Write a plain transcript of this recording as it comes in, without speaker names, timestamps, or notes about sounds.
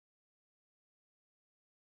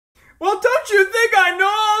Well, don't you think I know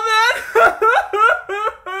all that?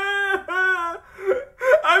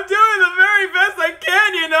 I'm doing the very best I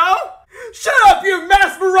can, you know? Shut up, you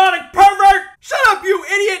mass-moronic pervert! Shut up, you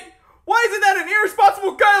idiot! Why is it that an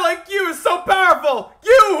irresponsible guy like you is so powerful?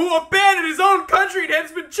 You who abandoned his own country and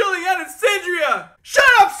has been chilling out in Sindria! Shut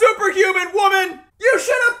up, superhuman woman! You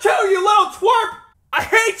shut up too, you little twerp! I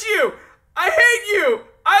hate you! I hate you!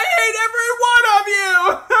 I hate every one of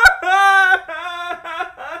you!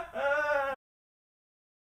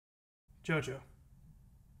 Jojo,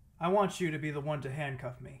 I want you to be the one to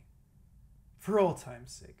handcuff me. For old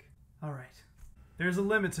time's sake. Alright. There's a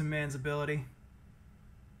limit to man's ability.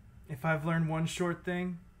 If I've learned one short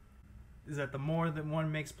thing, is that the more that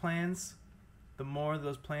one makes plans, the more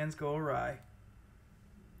those plans go awry.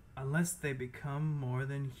 Unless they become more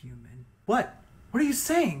than human. What? What are you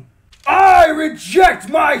saying? I reject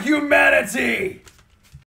my humanity!